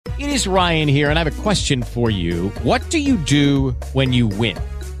It is Ryan here, and I have a question for you. What do you do when you win?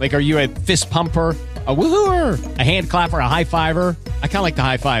 Like, are you a fist pumper, a woohooer, a hand clapper, a high fiver? I kind of like the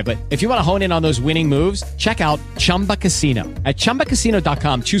high five, but if you want to hone in on those winning moves, check out Chumba Casino. At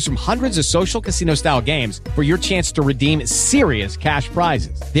ChumbaCasino.com, choose from hundreds of social casino-style games for your chance to redeem serious cash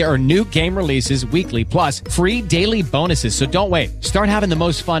prizes. There are new game releases weekly, plus free daily bonuses. So don't wait. Start having the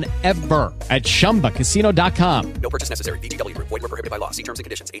most fun ever at ChumbaCasino.com. No purchase necessary. VGW. Void where prohibited by law. See terms and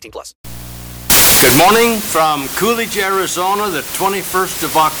conditions. 18+. Good morning from Coolidge, Arizona, the 21st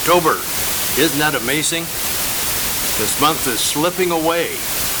of October. Isn't that amazing? This month is slipping away.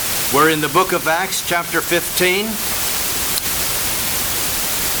 We're in the book of Acts, chapter 15.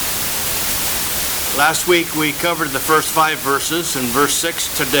 Last week we covered the first 5 verses and verse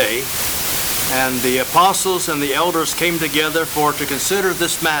 6 today. And the apostles and the elders came together to consider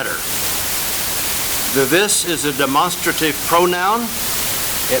this matter. The "this" is a demonstrative pronoun.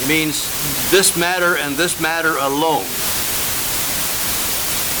 It means this matter and this matter alone.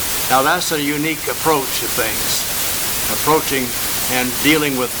 Now that's a unique approach to things, approaching and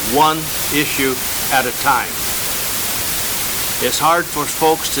dealing with one issue at a time. It's hard for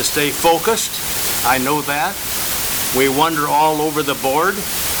folks to stay focused. I know that. We wander all over the board.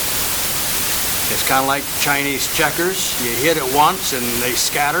 It's kind of like Chinese checkers. You hit it once and they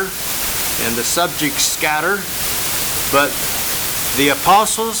scatter, and the subjects scatter. But the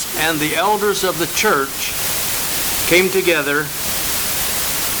apostles and the elders of the church came together,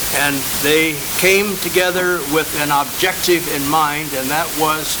 and they came together with an objective in mind, and that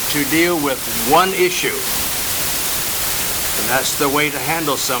was to deal with one issue. And that's the way to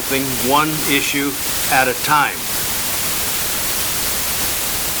handle something, one issue at a time.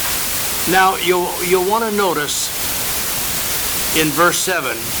 Now, you'll want to notice in verse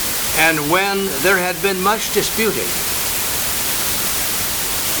 7, and when there had been much disputing.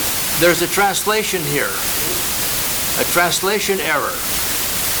 There's a translation here, a translation error.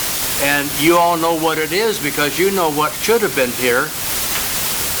 And you all know what it is because you know what should have been here,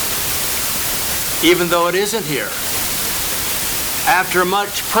 even though it isn't here. After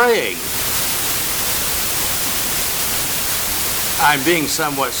much praying. I'm being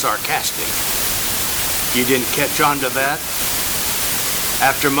somewhat sarcastic. You didn't catch on to that?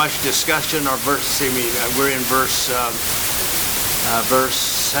 After much discussion, or we're in verse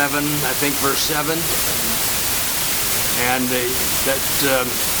 7, I think verse 7. And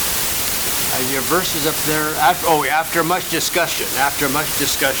your verse is up there. After much discussion. After much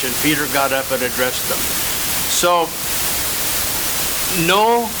discussion, Peter got up and addressed them. So,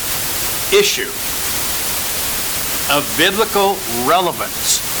 no issue of biblical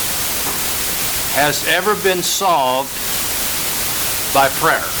relevance has ever been solved by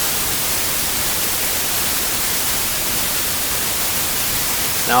prayer.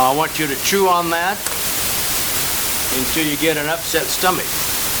 Now I want you to chew on that until you get an upset stomach.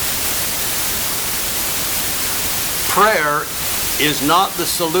 Prayer is not the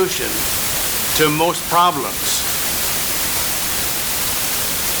solution to most problems.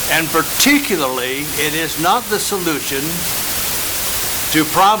 And particularly, it is not the solution to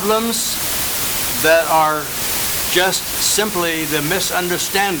problems that are just simply the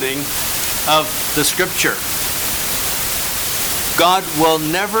misunderstanding of the Scripture. God will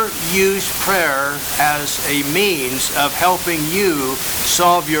never use prayer as a means of helping you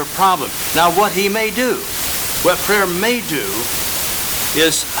solve your problem. Now, what He may do, what prayer may do,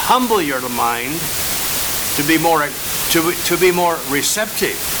 is humble your mind to be more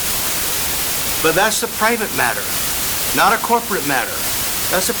receptive. But that's a private matter, not a corporate matter.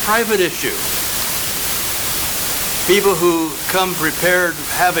 That's a private issue. People who come prepared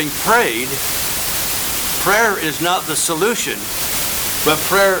having prayed, prayer is not the solution, but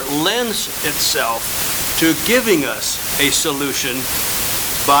prayer lends itself to giving us a solution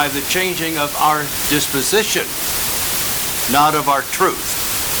by the changing of our disposition, not of our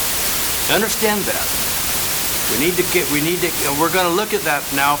truth. Understand that. We're going to look at that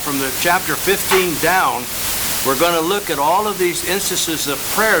now from the chapter 15 down. We're going to look at all of these instances of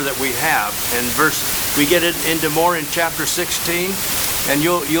prayer that we have, and we get it into more in chapter 16, and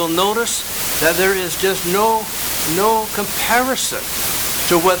you'll notice that there is just no comparison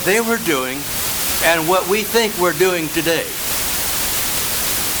to what they were doing and what we think we're doing today.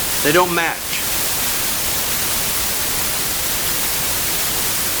 They don't match.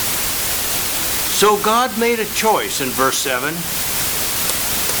 So God made a choice in verse 7.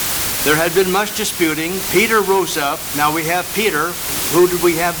 There had been much disputing. Peter rose up. Now we have Peter. Who did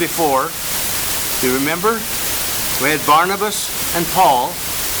we have before? Do you remember? We had Barnabas and Paul.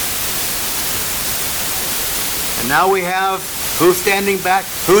 And now we have Who's standing back?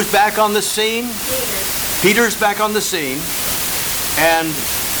 Who's back on the scene? Peter's back on the scene. And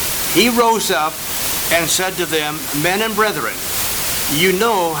he rose up and said to them, men and brethren, you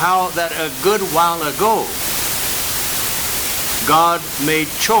know how that a good while ago God made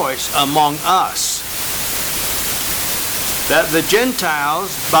choice among us that the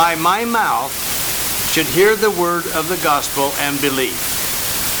Gentiles by my mouth should hear the word of the gospel and believe.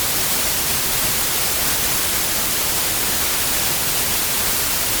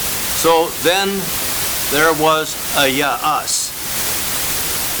 So then there was a us.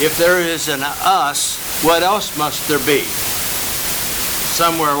 If there is an us, what else must there be?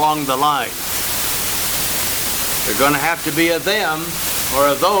 Somewhere along the line. There's going to have to be a them or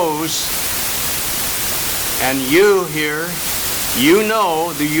a those. And you here, you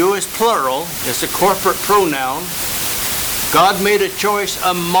know the you is plural. It's a corporate pronoun. God made a choice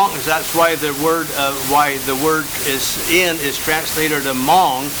among. That's why the word is translated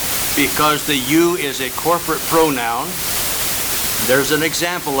among, because the you is a corporate pronoun. There's an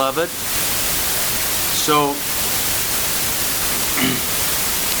example of it. So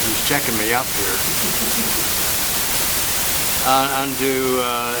he's checking me up here.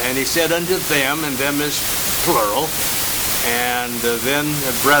 And he said unto them, and them is plural, and then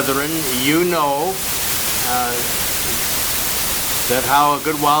brethren, you know that how a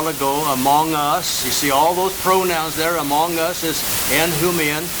good while ago among us, you see all those pronouns there, among us is and whom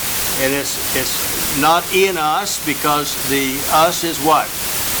in, and it's not in us, because the us is what?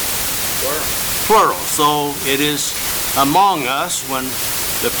 Plural. So it is among us. When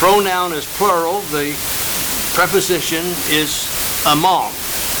the pronoun is plural, the preposition is among.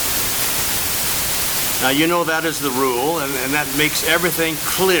 Now you know that is the rule, and that makes everything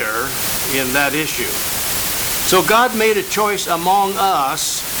clear in that issue. So God made a choice among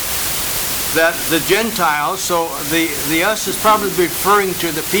us that the Gentiles, so the us is probably referring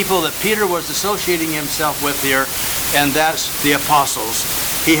to the people that Peter was associating himself with here, and that's the apostles.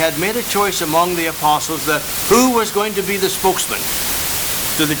 He had made a choice among the apostles that who was going to be the spokesman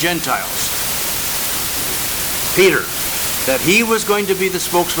to the Gentiles. Peter. That he was going to be the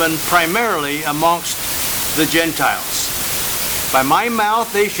spokesman primarily amongst the Gentiles. By my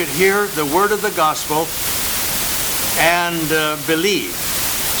mouth they should hear the word of the gospel and believe.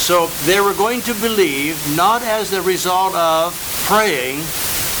 So they were going to believe not as the result of praying,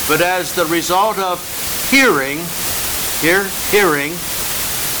 but as the result of hearing,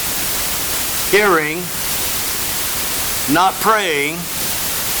 not praying.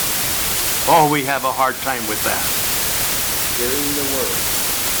 Oh, we have a hard time with that.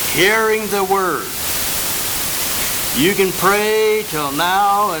 Hearing the word. You can pray till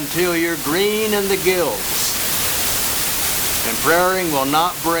now until you're green in the gills. And praying will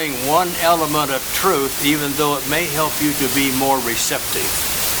not bring one element of truth, even though it may help you to be more receptive.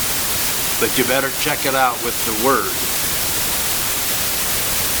 But you better check it out with the word.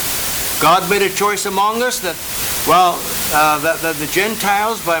 God made a choice among us that, that the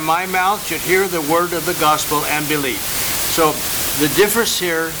Gentiles by my mouth should hear the word of the gospel and believe. So the difference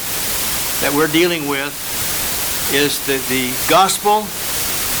here that we're dealing with is that the gospel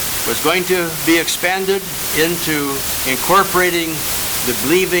was going to be expanded into incorporating the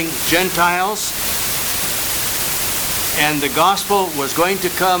believing Gentiles, and the gospel was going to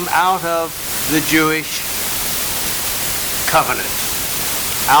come out of the Jewish covenant,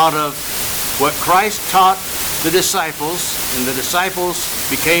 out of what Christ taught the disciples, and the disciples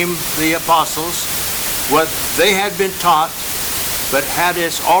became the apostles, what they had been taught, but had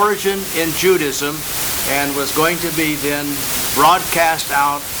its origin in Judaism, and was going to be then broadcast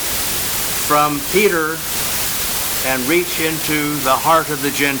out from Peter and reach into the heart of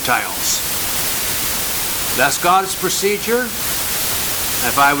the Gentiles. That's God's procedure.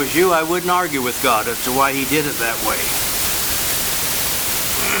 If I was you, I wouldn't argue with God as to why he did it that way.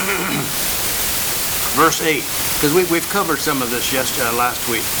 Verse 8, because we've covered some of this last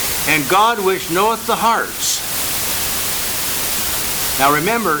week. And God which knoweth the hearts. Now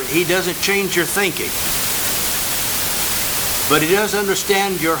remember, he doesn't change your thinking, but he does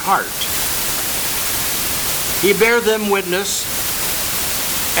understand your heart. He bare them witness,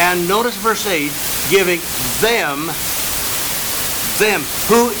 and notice verse 8, giving them.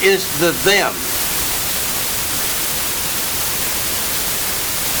 Who is the them?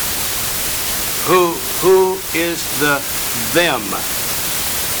 Who is the them?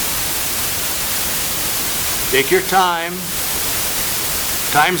 Take your time.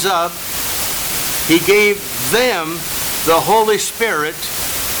 Time's up. He gave them the Holy Spirit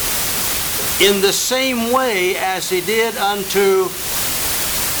in the same way as he did unto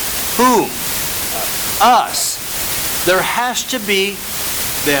whom? Us. there has to be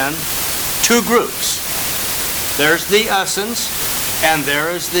then two groups. There's the us'uns, and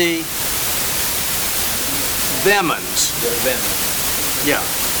there is the them'uns. Yeah.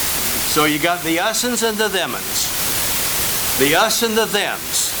 So you got the us'uns and the them'uns. The us and the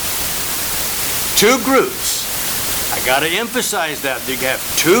thems. Two groups. I got to emphasize that. You have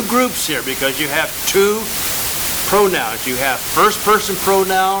two groups here because you have two pronouns. You have first person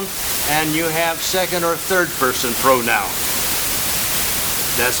pronoun and you have second or third person pronoun.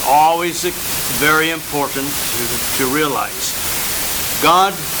 That's always very important to realize.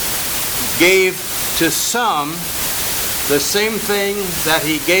 God gave to some the same thing that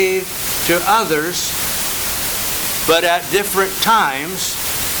He gave to others, but at different times.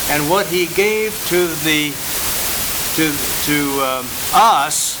 And what He gave to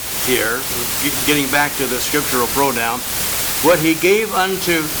us here, getting back to the scriptural pronoun, what He gave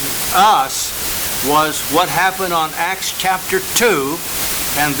unto us was what happened on Acts chapter 2,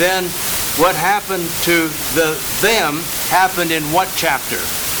 and then what happened to them happened in what chapter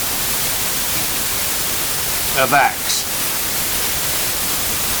of Acts?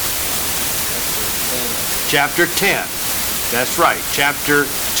 Chapter 10. That's right, chapter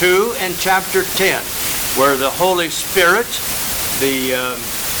 2 and chapter 10, where the Holy Spirit, the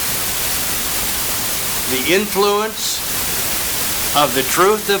influence of the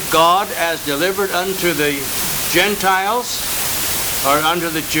truth of God as delivered unto the Gentiles, or unto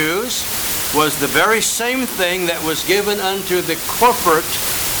the Jews, was the very same thing that was given unto the corporate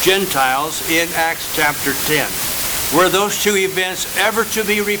Gentiles in Acts chapter 10. Were those two events ever to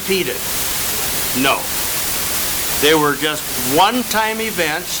be repeated? No. They were just one-time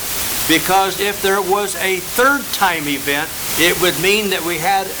events, because if there was a third-time event, it would mean that we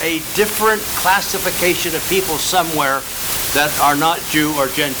had a different classification of people somewhere that are not Jew or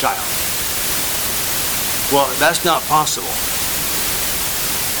Gentile. Well, that's not possible,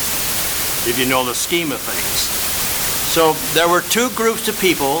 if you know the scheme of things. So there were two groups of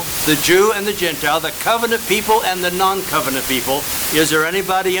people, the Jew and the Gentile, the covenant people and the non-covenant people. Is there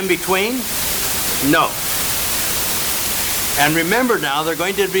anybody in between? No. And remember now, they're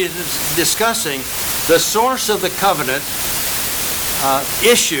going to be discussing the source of the covenant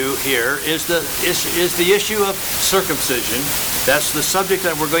issue here is the issue of circumcision. That's the subject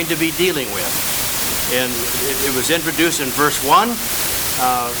that we're going to be dealing with. And it was introduced in verse 1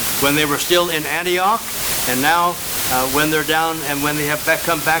 when they were still in Antioch, and now when they're down and when they have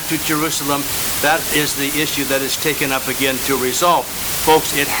come back to Jerusalem, that is the issue that is taken up again to resolve.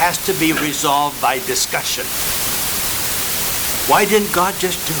 Folks, it has to be resolved by discussion. Why didn't God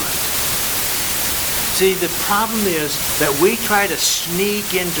just do it? See, the problem is that we try to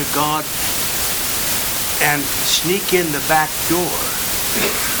sneak into God and sneak in the back door.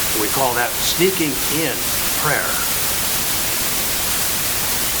 We call that sneaking in prayer.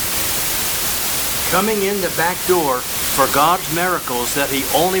 Coming in the back door for God's miracles that He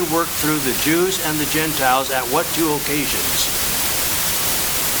only worked through the Jews and the Gentiles at what two occasions?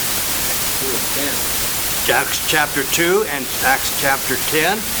 Acts chapter 2 and Acts chapter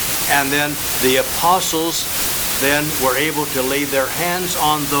 10. And then the apostles then were able to lay their hands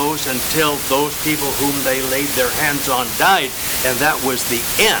on those until those people whom they laid their hands on died. And that was the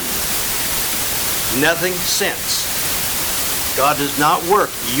end. Nothing since. God does not work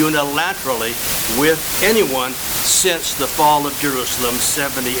unilaterally with anyone since the fall of Jerusalem,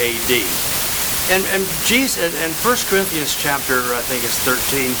 70 AD. And Jesus, in 1 Corinthians chapter, I think it's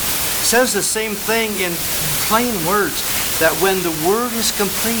 13, says the same thing in plain words, that when the word is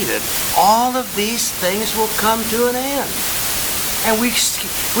completed, all of these things will come to an end. And we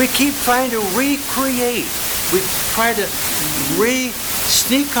keep trying to recreate. We try to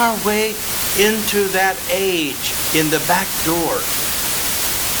sneak our way into that age in the back door.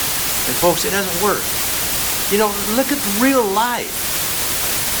 And folks, it doesn't work. You know, look at real life.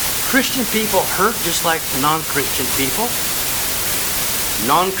 Christian people hurt just like non-Christian people.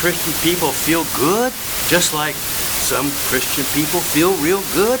 Non-Christian people feel good just like some Christian people feel real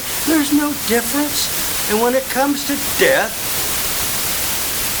good. There's no difference. And when it comes to death,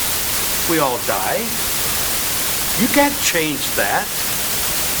 we all die. You can't change that.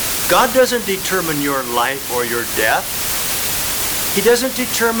 God doesn't determine your life or your death. He doesn't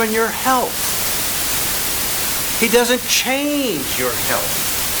determine your health. He doesn't change your health.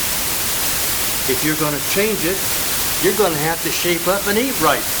 If you're going to change it, you're going to have to shape up and eat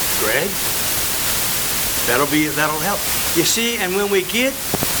right, Greg. That'll help. You see, and when we get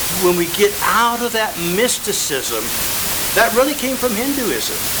out of that mysticism, that really came from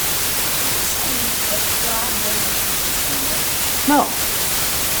Hinduism. No,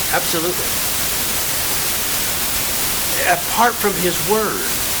 absolutely. apart from His Word.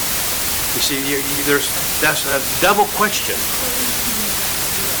 You see, that's a double question.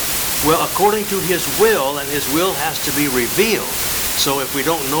 Well, according to His will, and His will has to be revealed. So if we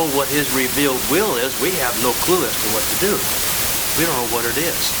don't know what His revealed will is, we have no clue as to what to do. We don't know what it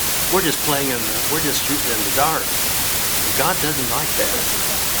is. We're just we're just shooting in the dark. God doesn't like that.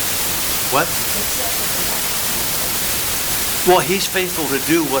 What? Well, He's faithful to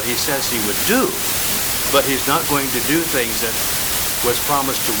do what He says He would do, but He's not going to do things that was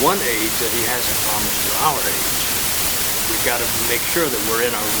promised to one age that He hasn't promised to our age. We've got to make sure that we're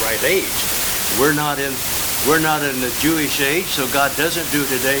in our right age. We're not in the Jewish age, so God doesn't do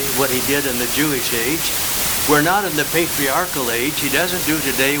today what He did in the Jewish age. We're not in the patriarchal age. He doesn't do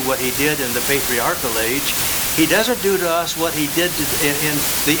today what He did in the patriarchal age. He doesn't do to us what He did in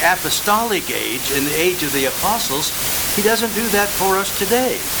the apostolic age, in the age of the apostles. He doesn't do that for us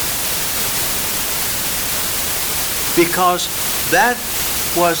today. Because that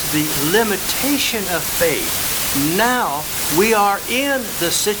was the limitation of faith. Now we are in the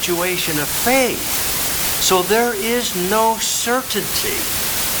situation of faith. So there is no certainty.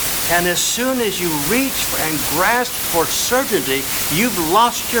 And as soon as you reach and grasp for certainty, you've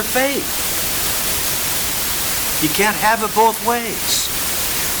lost your faith. You can't have it both ways.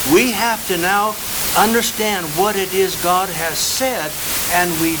 We have to now understand what it is God has said,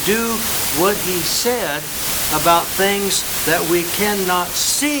 and we do what He said about things that we cannot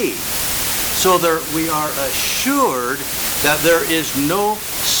see. So we are assured that there is no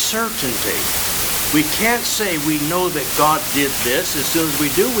certainty. We can't say we know that God did this. As soon as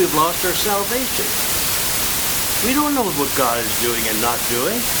we do, we've lost our salvation. We don't know what God is doing and not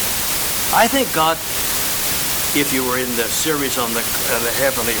doing. I think God, if you were in the series on the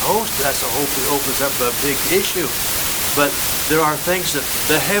heavenly host, that's a hope that opens up a big issue. But there are things that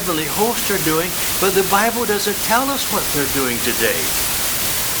the heavenly hosts are doing, but the Bible doesn't tell us what they're doing today.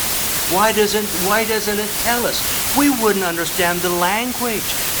 Why doesn't it tell us? We wouldn't understand the language.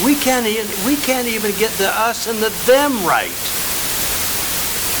 We can't even get the us and the them right.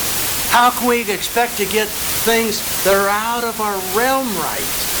 How can we expect to get things that are out of our realm right?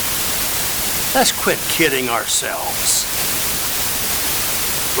 Let's quit kidding ourselves.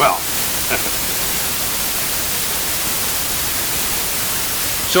 Well,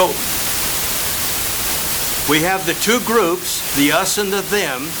 so we have the two groups, the us and the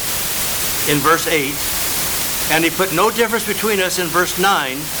them, in verse 8, and He put no difference between us in verse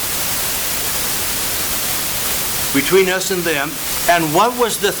 9, between us and them. And what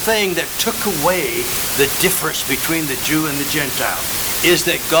was the thing that took away the difference between the Jew and the Gentile? Is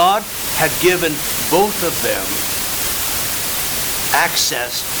that God had given both of them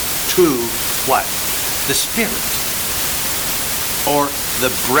access to what? The Spirit, or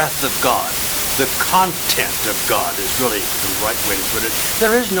the breath of God. The content of God is really the right way to put it.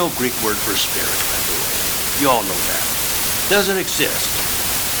 There is no Greek word for spirit, by the way. You all know that. It doesn't exist.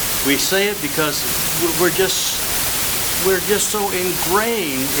 We say it because we're just so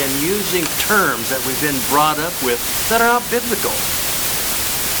ingrained in using terms that we've been brought up with that are not biblical.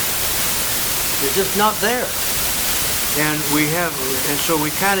 They're just not there. And so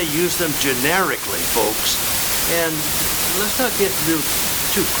we kind of use them generically, folks. And let's not get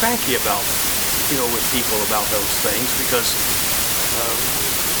too cranky about with people about those things, because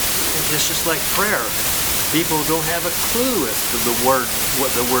it's just like prayer. People don't have a clue as to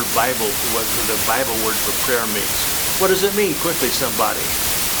what the word Bible, what the Bible word for prayer means. What does it mean? Quickly, somebody.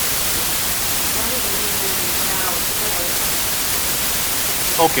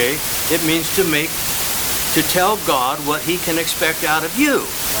 Okay, it means to tell God what He can expect out of you.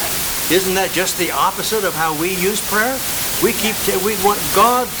 Isn't that just the opposite of how we use prayer? We want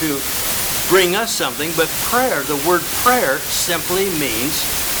God to bring us something, but prayer, the word prayer simply means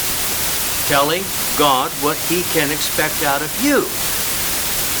telling God what He can expect out of you.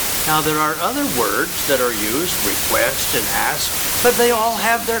 Now there are other words that are used, request and ask, but they all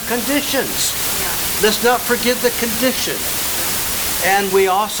have their conditions. Let's not forget the condition. And we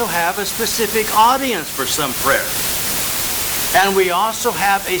also have a specific audience for some prayer. And we also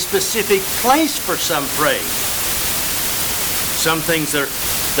have a specific place for some praying. Some things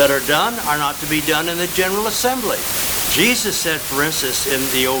that are done are not to be done in the general assembly. Jesus said, for instance, in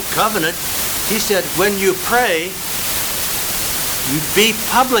the Old Covenant, He said, when you pray, be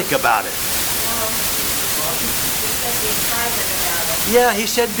public about it. Yeah, He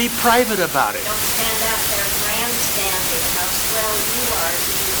said be private about it. Don't stand out there grandstanding how swell you are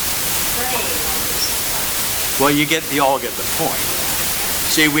to be praying on this. Well, you all get the point.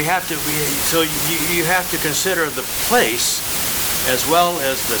 See, you have to consider the place as well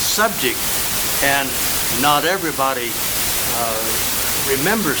as the subject, and not everybody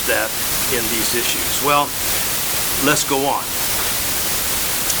remembers that in these issues. Well, let's go on.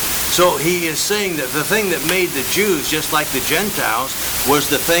 So he is saying that the thing that made the Jews just like the Gentiles was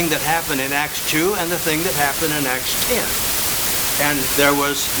the thing that happened in Acts 2 and the thing that happened in Acts 10. And there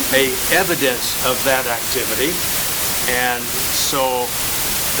was a evidence of that activity, and so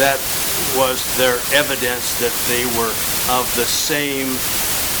that was their evidence that they were of the same,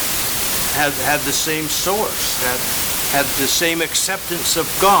 had the same source, had the same acceptance of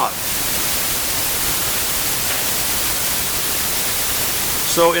God.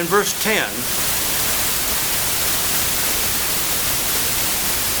 So in verse 10,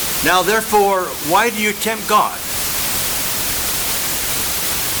 now therefore, why do you tempt God?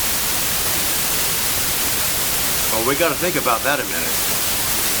 Well, we got to think about that a minute.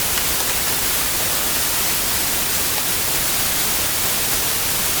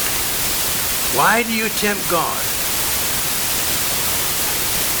 Why do you tempt God?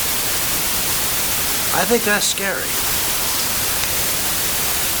 I think that's scary.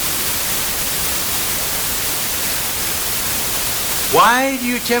 Why do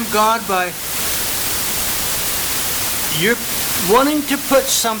you tempt God? By you're wanting to put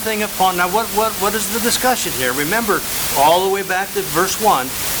something upon. Now what is the discussion here? Remember, all the way back to verse 1,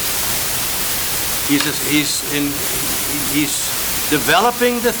 he's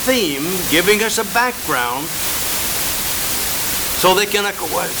developing the theme, giving us a background so they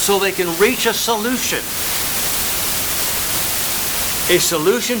can reach a solution. A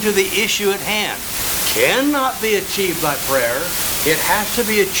solution to the issue at hand cannot be achieved by prayer. It has to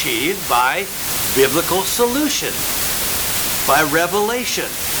be achieved by biblical solution, by revelation.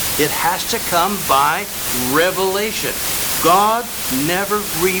 It has to come by revelation. God never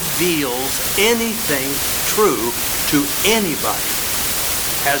reveals anything true to anybody.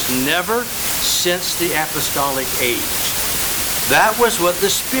 Has never since the apostolic age. That was what the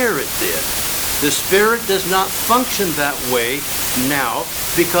Spirit did. The Spirit does not function that way now,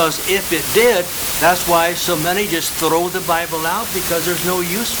 because if it did, that's why so many just throw the Bible out, because there's no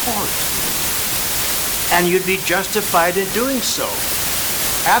use for it. And you'd be justified in doing so.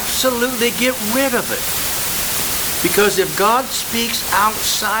 Absolutely get rid of it. Because if God speaks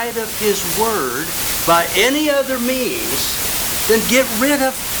outside of His Word by any other means, then get rid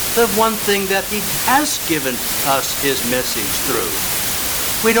of the one thing that He has given us His message through.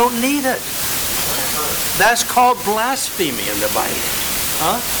 We don't need it. That's called blasphemy in the Bible.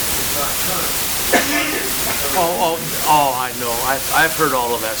 Huh? Oh, I know. I've heard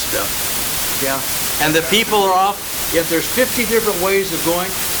all of that stuff. Yeah. And the people are off. If there's 50 different ways of going,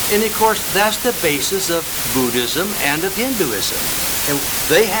 and of course that's the basis of Buddhism and of Hinduism. And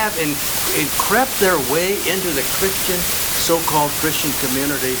they have crept their way into the Christian, so-called Christian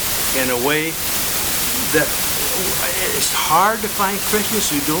community in a way that it's hard to find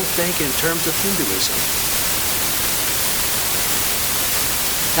Christians who don't think in terms of Hinduism.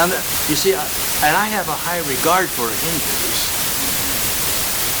 Now, you see, and I have a high regard for Hindus.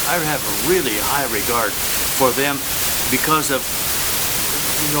 I have a really high regard for them because of,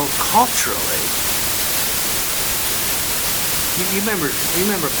 culturally. You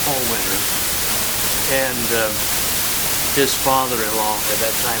remember Paul Winter, and his father-in-law at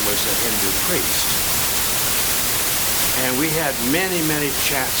that time was a Hindu priest. And we had many, many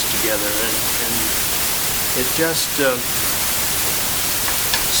chats together, and it just,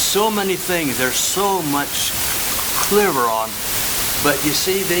 so many things, there's so much clearer on, but you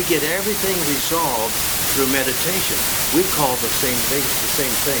see, they get everything resolved through meditation. We call the same thing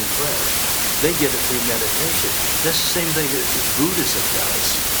prayer. They get it through meditation. That's the same thing that Buddhism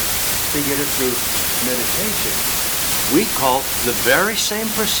does. They get it through meditation. We call the very same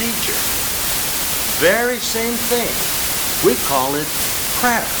procedure, very same thing. We call it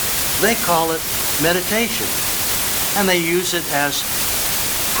prayer. They call it meditation. And they use it as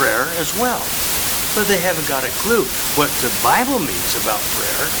prayer as well. But they haven't got a clue what the Bible means about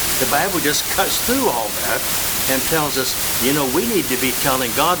prayer. The Bible just cuts through all that and tells us, we need to be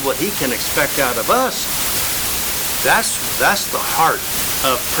telling God what He can expect out of us. That's the heart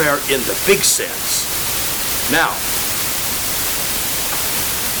of prayer in the big sense.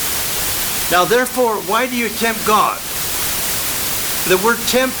 Now therefore, why do you tempt God? The word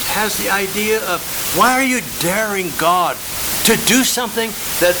tempt has the idea of, why are you daring God to do something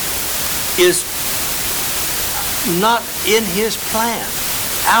that is not in His plan,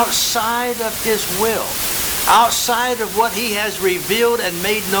 outside of His will, outside of what He has revealed and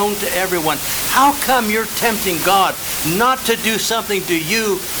made known to everyone? How come you're tempting God not to do something to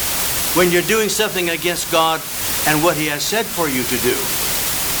you when you're doing something against God and what He has said for you to do?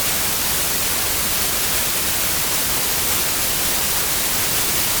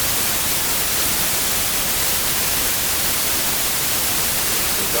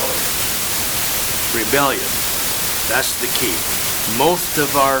 rebellion. That's the key. Most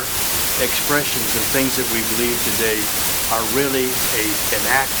of our expressions and things that we believe today are really an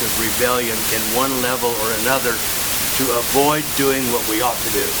act of rebellion in one level or another to avoid doing what we ought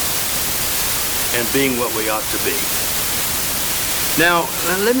to do and being what we ought to be. Now,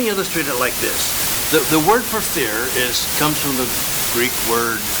 let me illustrate it like this. The word for fear comes from the Greek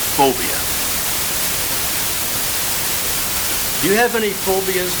word phobia. Do you have any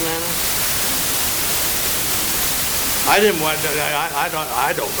phobias, Lana? I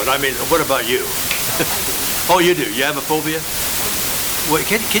don't, but I mean, what about you? Oh, you do? You have a phobia? Wait,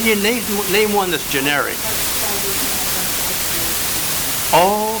 can you name one that's generic?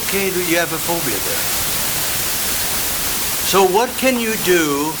 Okay, you have a phobia there. So what can you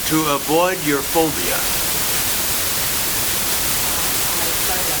do to avoid your phobia?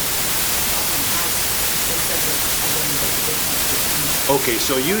 Okay,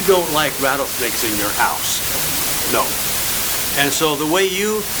 so you don't like rattlesnakes in your house. No. And so the way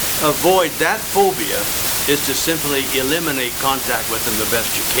you avoid that phobia is to simply eliminate contact with them the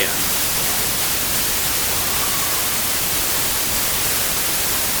best you can.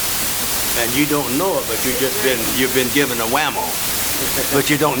 And you don't know it, but you've been given a whammo, but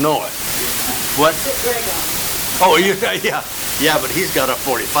you don't know it. What? Oh, yeah, but he's got a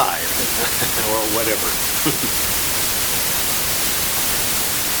 45 or whatever.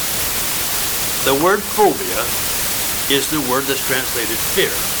 The word phobia is the word that's translated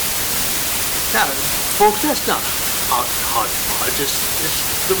fear. Now, folks, that's not hodgepodge.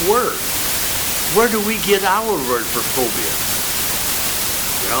 It's the word. Where do we get our word for phobia?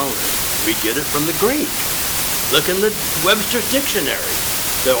 Well, we get it from the Greek. Look in the Webster's Dictionary.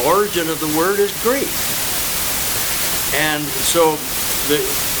 The origin of the word is Greek. And so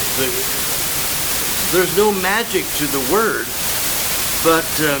there's no magic to the word, but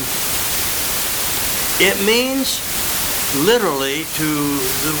it means literally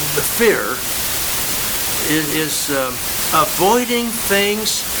the fear is avoiding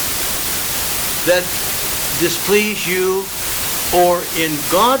things that displease you, or in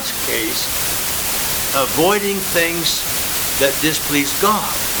God's case, avoiding things that displease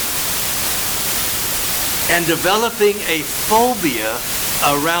God. And developing a phobia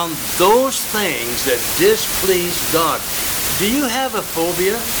around those things that displease God. Do you have a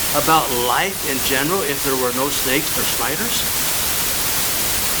phobia about life in general if there were no snakes or spiders?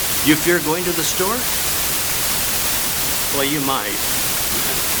 You fear going to the store? Well, you might.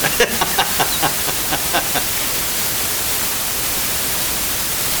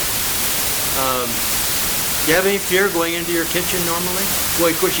 Do you have any fear going into your kitchen normally? Well,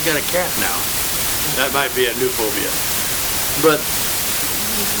 of course, you got a cat now. That might be a new phobia. But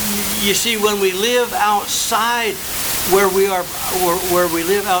you see, when we live outside where we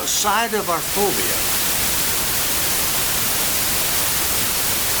live outside of our phobia,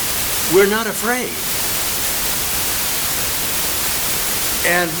 we're not afraid.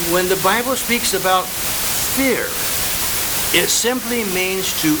 And when the Bible speaks about fear, it simply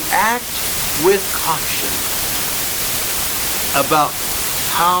means to act with caution about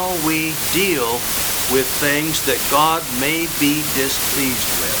how we deal with things that God may be displeased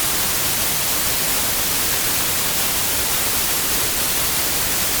with.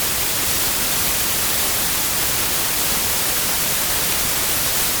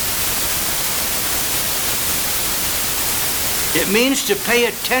 It means to pay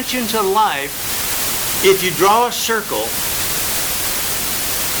attention to life. If you draw a circle,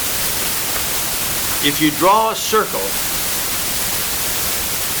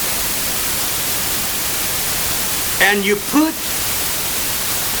 and you put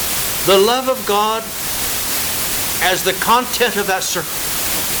the love of God as the content of that circle,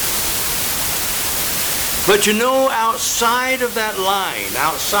 but you know, outside of that line,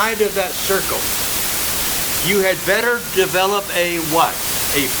 outside of that circle, you had better develop a what?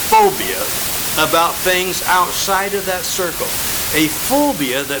 A phobia about things outside of that circle. A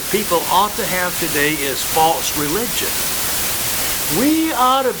phobia that people ought to have today is false religion. We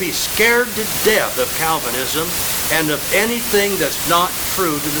ought to be scared to death of Calvinism and of anything that's not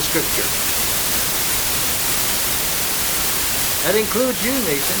true to the Scripture. That includes you,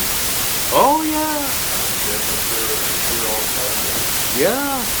 Nathan. Oh, yeah.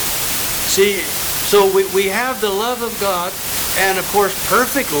 Yeah. See, so we have the love of God, and of course,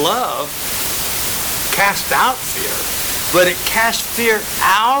 perfect love casts out fear, but it casts fear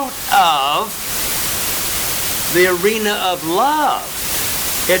out of the arena of love.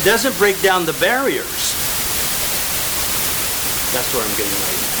 It doesn't break down the barriers. That's where I'm getting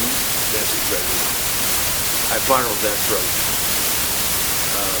my message right now. I borrowed that from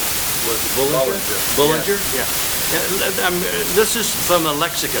was it Bullinger? Bullinger? Yeah. This is from a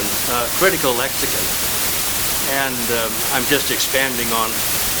lexicon, critical lexicon. And I'm just expanding on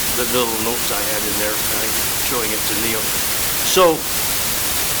the little notes I had in there, showing it to Neil. So,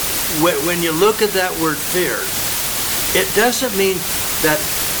 when you look at that word fear, it doesn't mean that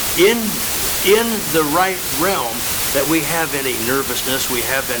in the right realm that we have any nervousness, we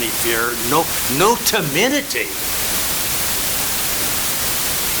have any fear, no timidity.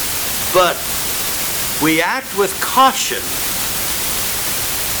 But we act with caution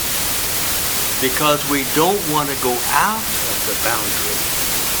because we don't want to go out of the boundary,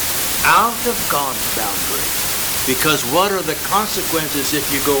 out of God's boundary. Because what are the consequences if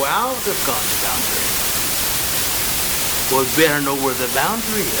you go out of God's boundary? Well, we better know where the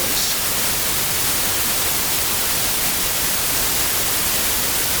boundary is.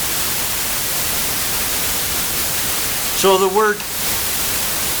 So the word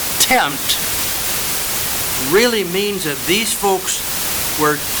tempt really means that these folks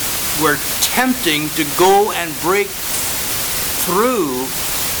were tempting to go and break through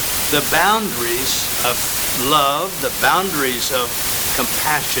the boundaries of love, the boundaries of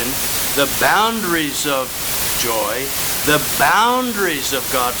compassion, the boundaries of joy, the boundaries of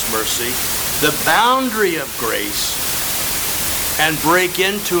God's mercy, the boundary of grace, and break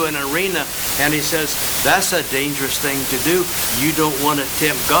into an arena. And he says, that's a dangerous thing to do. You don't want to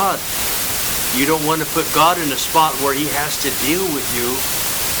tempt God. You don't want to put God in a spot where he has to deal with you.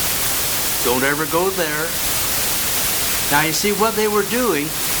 Don't ever go there. Now you see what they were doing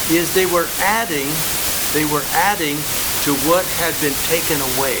is they were adding to what had been taken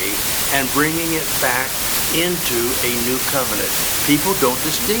away and bringing it back into a new covenant. People don't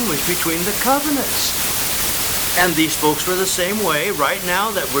distinguish between the covenants. And these folks were the same way. Right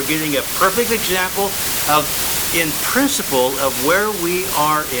now that we're getting a perfect example of, in principle, of where we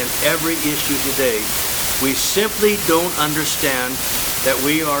are in every issue today. We simply don't understand that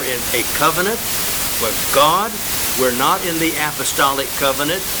we are in a covenant with God. We're not in the apostolic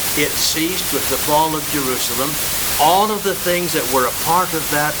covenant. It ceased with the fall of Jerusalem. All of the things that were a part of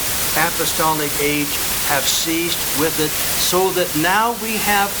that apostolic age have ceased with it, so that now we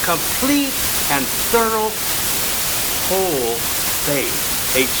have complete and thorough whole faith,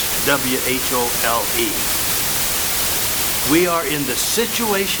 H-W-H-O-L-E. We are in the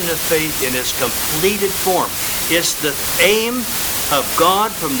situation of faith in its completed form. It's the aim of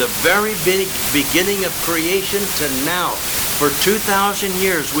God from the very beginning of creation to now. For 2,000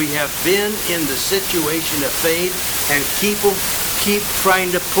 years we have been in the situation of faith, and people keep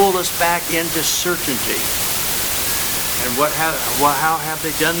trying to pull us back into certainty. And how have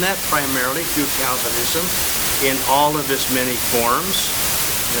they done that? Primarily through Calvinism in all of its many forms.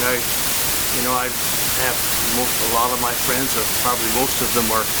 And I have a lot of my friends, or probably most of them,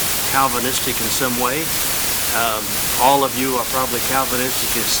 are Calvinistic in some way. All of you are probably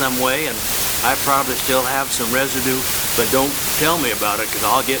Calvinistic in some way, and I probably still have some residue, but don't tell me about it because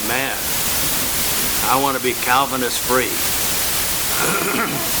I'll get mad. I want to be Calvinist free.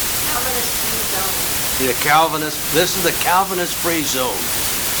 Calvinist free zone. The Calvinist, this is the Calvinist free zone.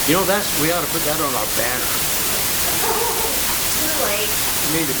 You know, we ought to put that on our banner. Too late.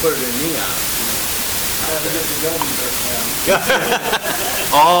 You need to put it in neon.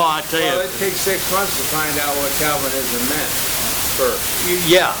 Oh, I tell you. Well, it takes 6 months to find out what Calvinism meant first.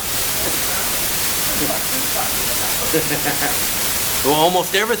 Yeah. Well,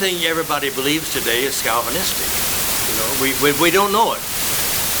 almost everything everybody believes today is Calvinistic. You know, we don't know it.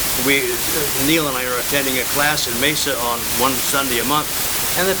 Neil and I are attending a class in Mesa on one Sunday a month,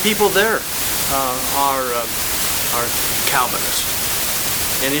 and the people there are Calvinists.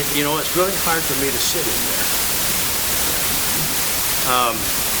 And it's really hard for me to sit in there.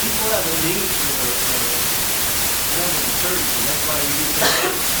 People have a need for church, and that's why you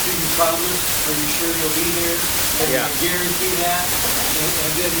do your promise. Are you sure you'll be there? And Yeah. you guarantee that.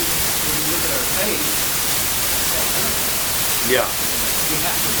 And then when you look at our faith, Yeah. we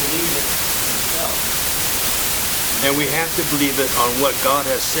have to believe it ourselves. And we have to believe it on what God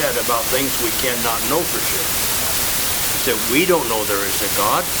has said about things we cannot know for sure. So we don't know there is a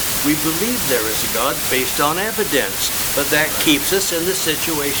God. We believe there is a God based on evidence. But that keeps us in the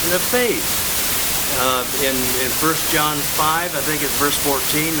situation of faith. In 1 John 5, I think it's verse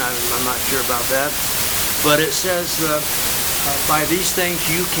 14, I'm not sure about that. But it says, by these things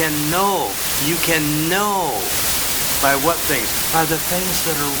you can know. You can know. By what things? By the things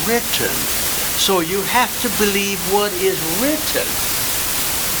that are written. So you have to believe what is written.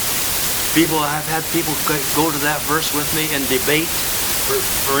 I've had people go to that verse with me and debate.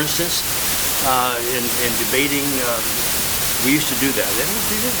 For instance, in debating We used to do that.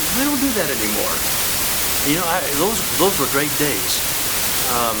 We don't do that anymore. You know, those were great days.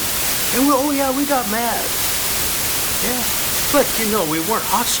 And we got mad. Yeah, but you know, we weren't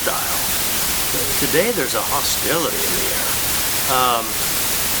hostile. Today there's a hostility in the air.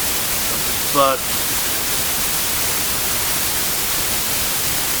 But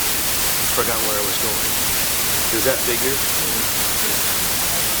forgot where I was going. Does that figure?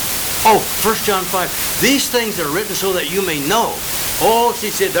 Oh, 1 John 5. These things are written so that you may know. Oh, she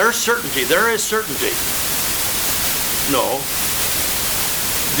said, there's certainty. There is certainty. No.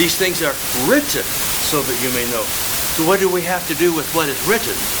 These things are written so that you may know. So what do we have to do with what is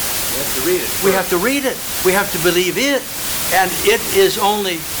written? You have to read it. We have to read it. We have to believe it. And it is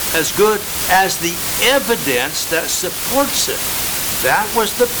only as good as the evidence that supports it. That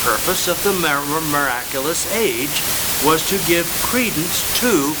was the purpose of the miraculous age, was to give credence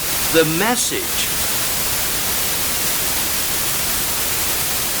to the message.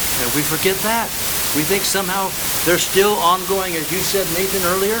 And we forget that. We think somehow there's still ongoing, as you said, Nathan,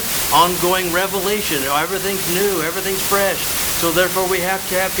 earlier, ongoing revelation. Everything's new, everything's fresh. So therefore we have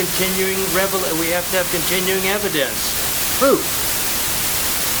to have continuing evidence, proof.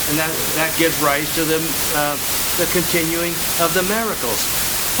 And that gives rise to the continuing of the miracles.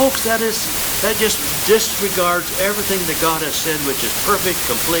 Folks, that just disregards everything that God has said, which is perfect,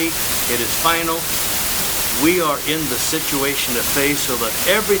 complete, it is final. We are in the situation of faith, so that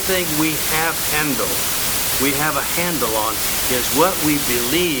everything we have a handle on, is what we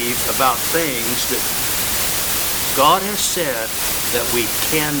believe about things that God has said that we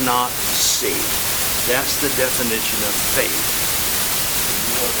cannot see. That's the definition of faith.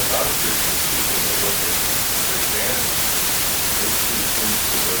 You know, a lot of Christian people that look at Christianity, they see things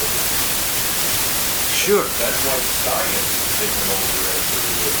to the... Sure. That's why science is taken over as the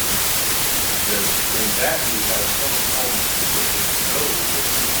religion. Because in that you have some kind of specific know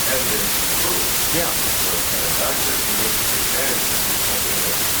with evidence and proof. Yeah. But non-Christian look at Christianity is something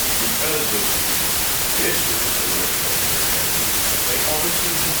that, because of the issues that we're Christianity, they always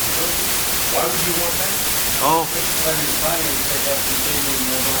see this to know. Why would you want that? Oh. But in science, they have continuing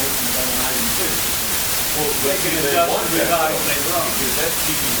revelation about an item too. Well, They can they adjust want the that, result though, later on. because that's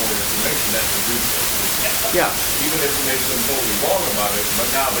keeping more information. That's a good thing. Yeah. Even if it makes them totally wrong about it, but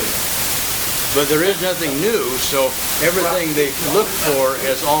now they know. But there is nothing new, so everything they look for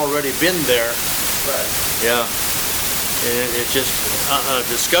has already been there. Right. Yeah. And it's just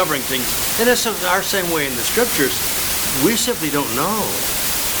discovering things. And it's our same way in the scriptures. We simply don't know.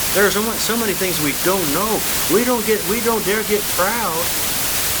 There are so many things we don't know. We don't dare get proud,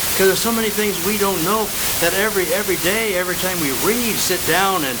 because there's so many things we don't know that every day, every time we read, sit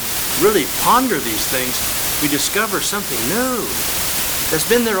down and really ponder these things, we discover something new that's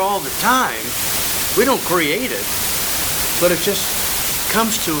been there all the time. We don't create it, but it just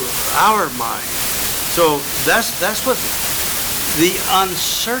comes to our mind. So that's what the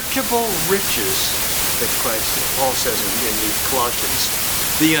unsearchable riches that Paul says in the Colossians.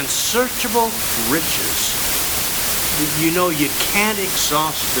 The unsearchable riches. You know, you can't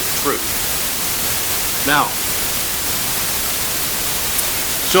exhaust the truth. Now,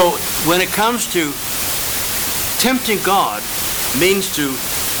 so when it comes to tempting God, means to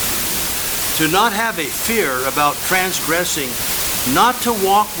not have a fear about transgressing, not to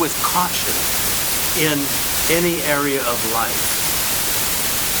walk with caution in any area of life.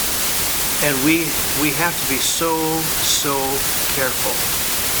 And we have to be so careful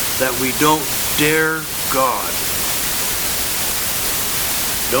that we don't dare God.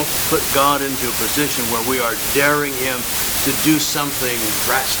 Don't put God into a position where we are daring Him to do something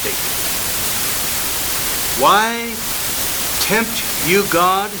drastic. Why tempt you,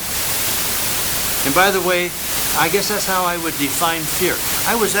 God? And by the way, I guess that's how I would define fear.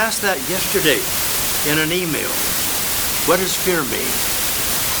 I was asked that yesterday in an email. What does fear mean?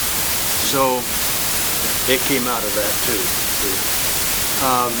 So it came out of that too.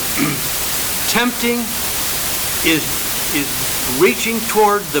 Tempting is reaching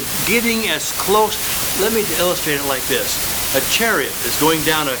toward getting as close. Let me illustrate it like this. A chariot is going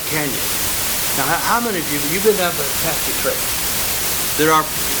down a canyon. Now, how many of you've been down Apache Trail?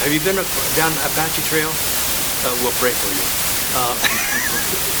 Have you been down Apache Trail? We'll pray for you.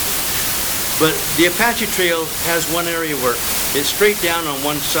 But the Apache Trail has one area where it's straight down on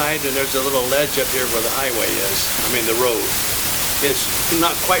one side, and there's a little ledge up here where the highway is. I mean, the road. It's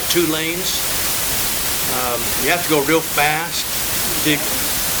not quite 2 lanes. You have to go real fast.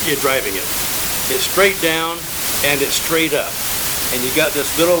 You're driving it. It's straight down, and it's straight up. And you got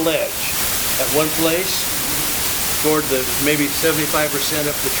this little ledge at one place toward the maybe 75%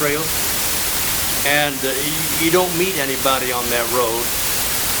 up the trail. And you don't meet anybody on that road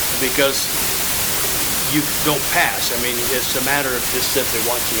because you don't pass. I mean, it's a matter of just simply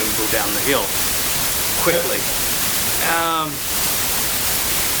watching them go down the hill quickly.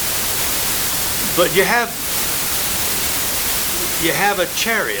 But you have a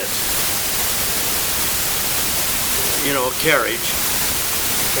chariot, a carriage.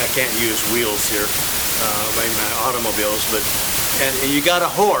 I can't use wheels here, my automobiles, but and you got a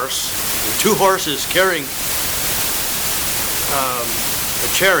horse, two horses carrying a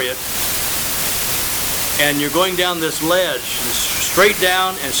chariot, and you're going down this ledge, straight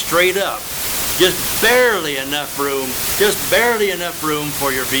down and straight up, just barely enough room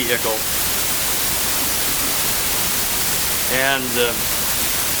for your vehicle. And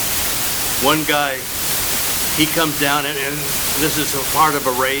one guy, he comes down, and this is a part of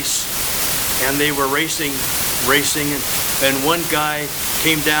a race, and they were racing, and one guy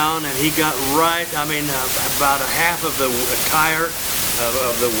came down, and he got right, about a half of the tire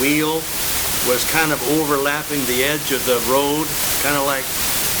of the wheel was kind of overlapping the edge of the road, kind of like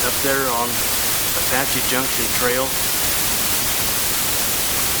up there on Apache Junction Trail.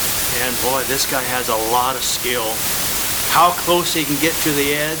 And boy, this guy has a lot of skill. How close he can get to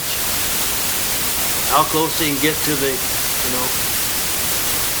the edge, how close he can get to the,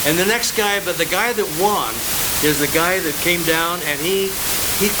 And the next guy, but the guy that won is the guy that came down, and he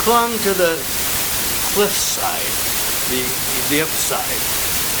clung to the cliff side, the upside,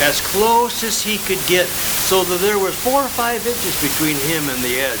 as close as he could get, so that there was 4 or 5 inches between him and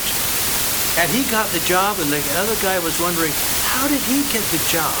the edge. And he got the job, and the other guy was wondering, how did he get the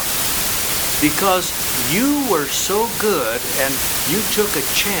job? Because you were so good and you took a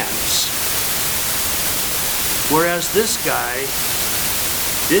chance, whereas this guy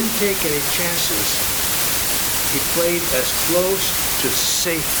didn't take any chances. He played as close to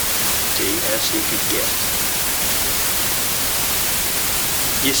safety as he could get.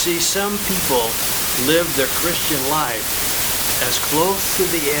 You see, some people live their Christian life as close to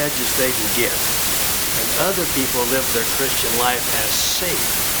the edge as they can get, and other people live their Christian life as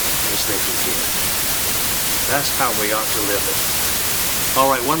safe as they can get. That's how we ought to live it. All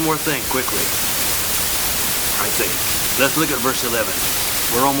right, one more thing quickly. I think. Let's look at verse 11.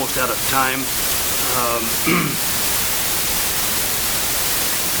 We're almost out of time.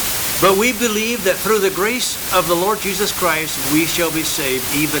 But we believe that through the grace of the Lord Jesus Christ, we shall be saved,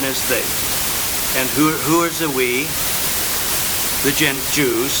 even as they. And who is the we? The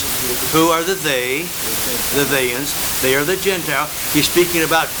Jews. Who are the they? The theyans. They are the Gentile. He's speaking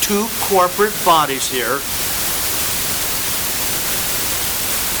about two corporate bodies here.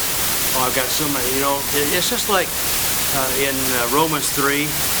 Oh, I've got so many, it's just like in Romans 3.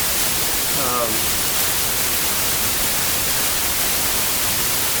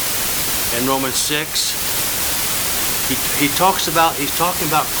 In Romans 6, he's talking about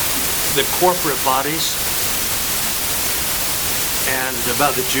the corporate bodies, and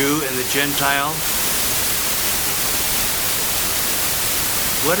about the Jew and the Gentile.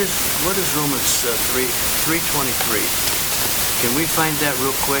 What is Romans 3:23? Can we find that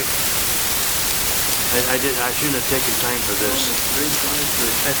real quick? I shouldn't have taken time for this. Romans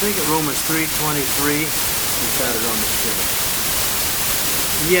 3:23. I think at Romans 3:23. You got it on the screen.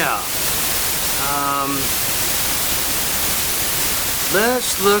 Yeah.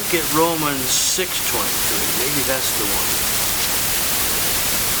 Let's look at Romans 6:23. Maybe that's the one.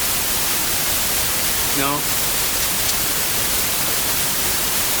 No.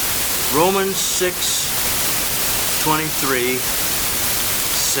 Romans 6:23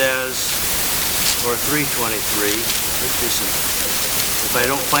 says, or 3:23, which isn't. If I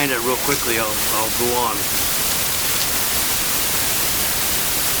don't find it real quickly, I'll go on.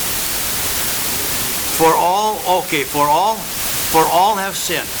 For all have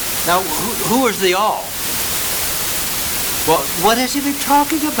sinned. Now, who is the all? Well, what has he been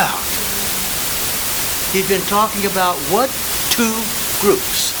talking about? He's been talking about what two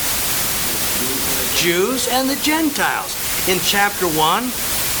groups? Jews and the Gentiles. In chapter 1,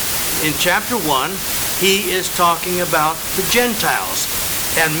 he is talking about the Gentiles.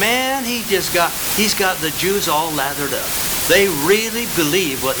 And man, he's got the Jews all lathered up. They really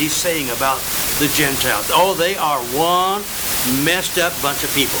believe what he's saying about the Gentiles. Oh, they are one messed up bunch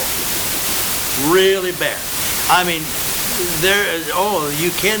of people. Really bad. I mean,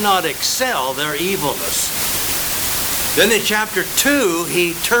 you cannot excel their evilness. Then in chapter 2,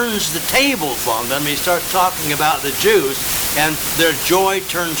 he turns the tables on them. He starts talking about the Jews, and their joy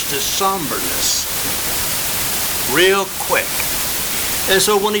turns to somberness real quick. And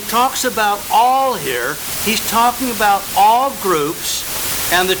so when he talks about all here, he's talking about all groups,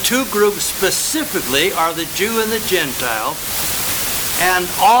 And the two groups specifically are the Jew and the Gentile. And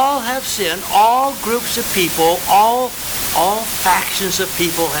all have sinned. All groups of people, all factions of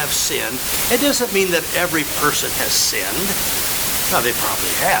people have sinned. It doesn't mean that every person has sinned. Now, they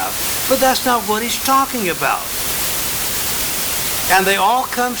probably have. But that's not what he's talking about. And they all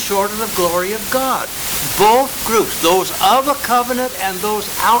come short of the glory of God. Both groups, those of a covenant and those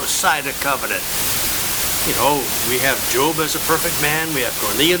outside a covenant. You know, we have Job as a perfect man. We have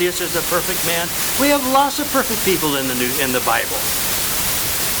Cornelius as a perfect man. We have lots of perfect people in the Bible.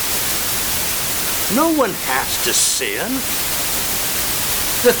 No one has to sin.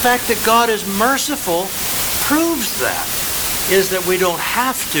 The fact that God is merciful proves that, is that we don't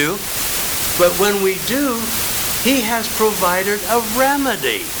have to, but when we do, he has provided a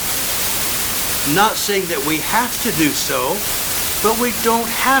remedy. Not saying that we have to do so, but we don't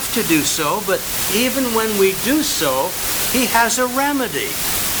have to do so, but even when we do so, he has a remedy.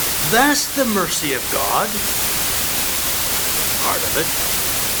 That's the mercy of God, part of it.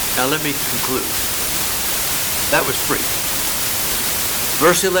 Now let me conclude. That was brief.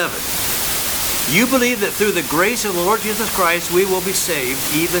 Verse 11. You believe that through the grace of the Lord Jesus Christ we will be saved,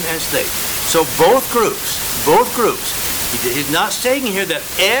 even as they. So both groups. He's not saying here that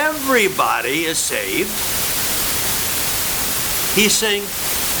everybody is saved. He's saying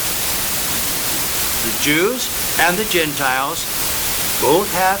the Jews and the Gentiles both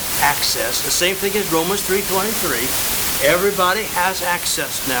have access. The same thing as Romans 3:23. Everybody has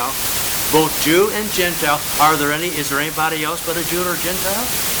access now. Both Jew and Gentile. Is there anybody else but a Jew or a Gentile?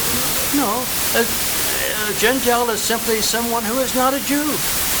 No. A Gentile is simply someone who is not a Jew.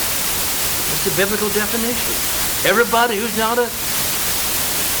 That's the biblical definition. Everybody who's not a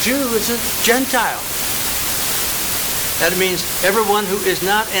Jew is a Gentile. That means everyone who is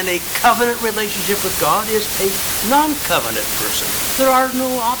not in a covenant relationship with God is a non-covenant person. There are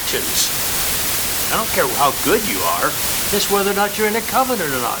no options. I don't care how good you are. It's whether or not you're in a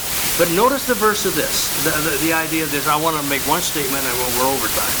covenant or not. But notice the verse of this, the idea of this. I want to make one statement, and we're over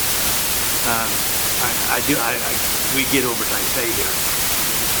time. We get overtime pay here.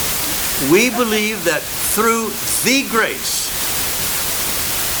 We believe that through the grace,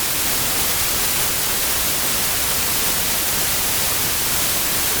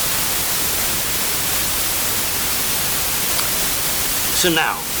 so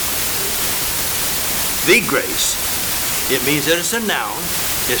now, the grace, it means that it's a noun.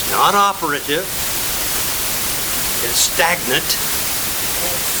 It's not operative. It's stagnant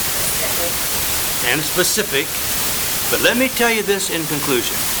and specific. But let me tell you this in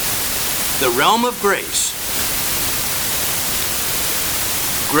conclusion. The realm of grace.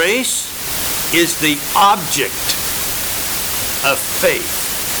 Grace is the object of faith.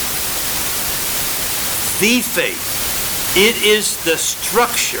 The faith. It is the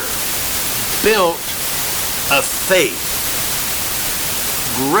structure built of faith.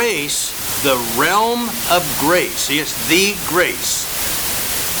 Grace, the realm of grace. See, it's the grace.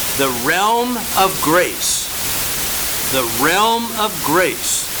 The realm of grace. The realm of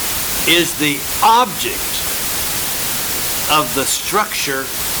grace is the object of the structure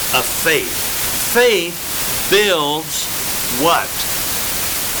of faith. Faith builds what?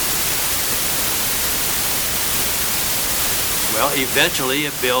 Well, eventually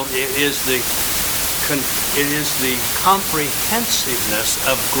it is the comprehensiveness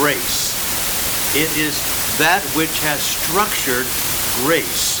of grace. It is that which has structured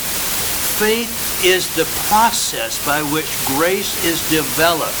grace. Faith is the process by which grace is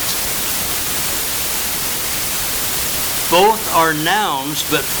developed. Both are nouns,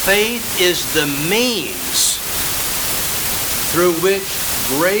 but faith is the means through which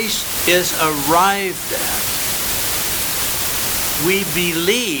grace is arrived at. We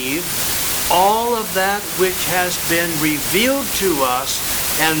believe all of that which has been revealed to us,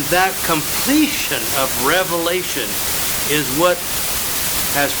 and that completion of revelation is what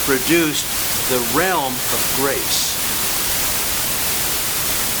has produced the realm of grace.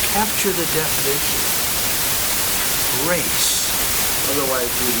 Capture the definition. Grace.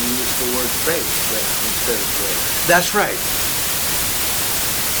 Otherwise, we use the word faith instead of grace. That's right.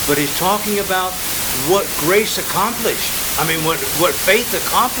 But he's talking about what grace accomplished. I mean, what faith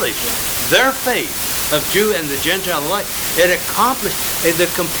accomplished. Their faith of Jew and the Gentile alike. It accomplished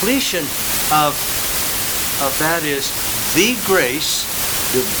the completion of that is the grace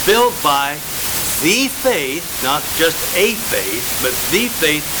built by the faith, not just a faith, but the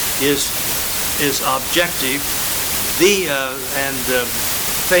faith is objective.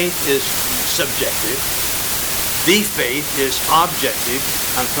 Faith is subjective. The faith is objective.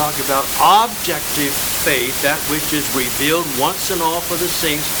 I'm talking about objective faith, that which is revealed once and all for the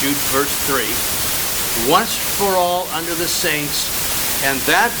saints, Jude verse 3, once for all unto the saints, and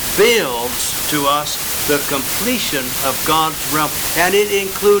that builds to us the completion of God's realm. And it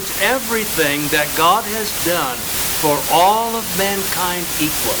includes everything that God has done for all of mankind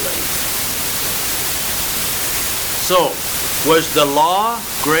equally. So, was the law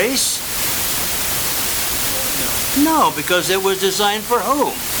grace? No, because it was designed for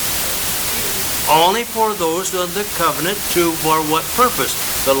whom? Only for those in the covenant. For what purpose?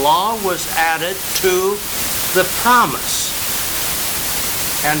 The law was added to the promise.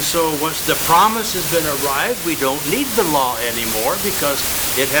 And so once the promise has been arrived, we don't need the law anymore because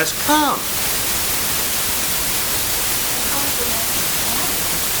it has come.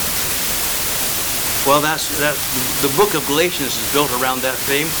 Well, that's the book of Galatians is built around that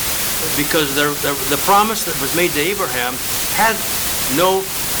theme, because the promise that was made to Abraham had no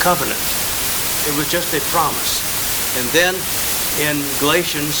covenant. It was just a promise. And then in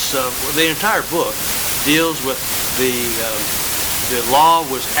Galatians, the entire book deals with the law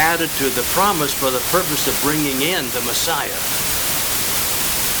was added to the promise for the purpose of bringing in the Messiah.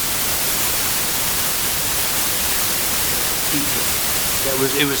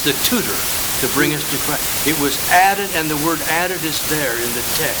 It was the tutor to bring us to Christ. It was added, and the word added is there in the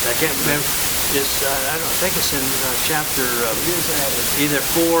text. I can't remember. It's I think it's in chapter either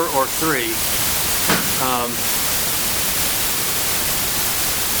 4 or 3.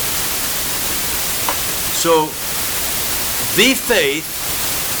 So the faith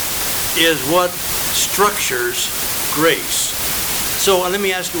is what structures grace. So let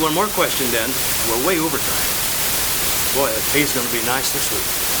me ask you one more question then. We're way over time. Boy, the pay's going to be nice this week.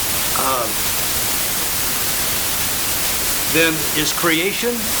 Then is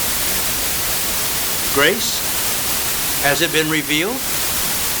creation grace? Has it been revealed?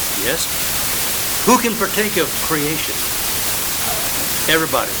 Yes. Who can partake of creation?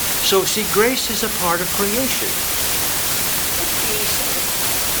 Everybody. So see, grace is a part of creation.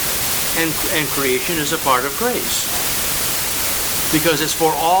 And creation is a part of grace. Because it's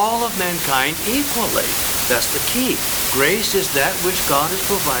for all of mankind equally. That's the key. Grace is that which God has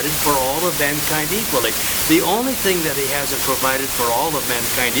provided for all of mankind equally. The only thing that he hasn't provided for all of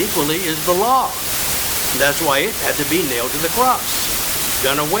mankind equally is the law. That's why it had to be nailed to the cross,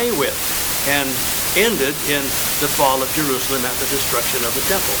 done away with, and ended in the fall of Jerusalem at the destruction of the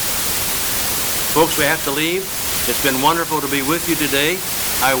temple. Folks, we have to leave. It's been wonderful to be with you today.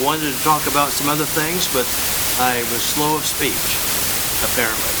 I wanted to talk about some other things, but I was slow of speech,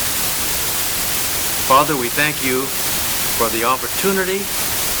 apparently. Father, we thank you for the opportunity,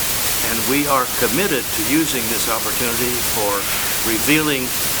 and we are committed to using this opportunity for revealing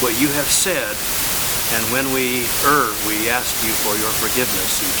what you have said. And when we err, we ask you for your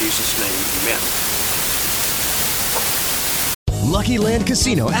forgiveness. In Jesus' name, amen. Lucky Land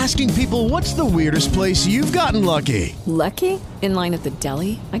Casino, asking people, what's the weirdest place you've gotten lucky? Lucky? In line at the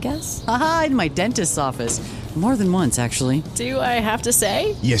deli, I guess? Aha, in my dentist's office. More than once, actually. Do I have to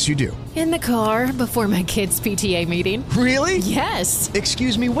say? Yes, you do. In the car before my kids' PTA meeting. Really? Yes.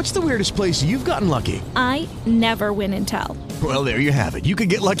 Excuse me, what's the weirdest place you've gotten lucky? I never win and tell. Well, there you have it. You can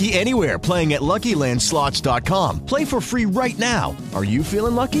get lucky anywhere, playing at LuckyLandSlots.com. Play for free right now. Are you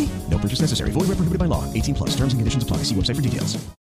feeling lucky? No purchase necessary. Void where prohibited by law. 18+. Terms and conditions apply. See website for details.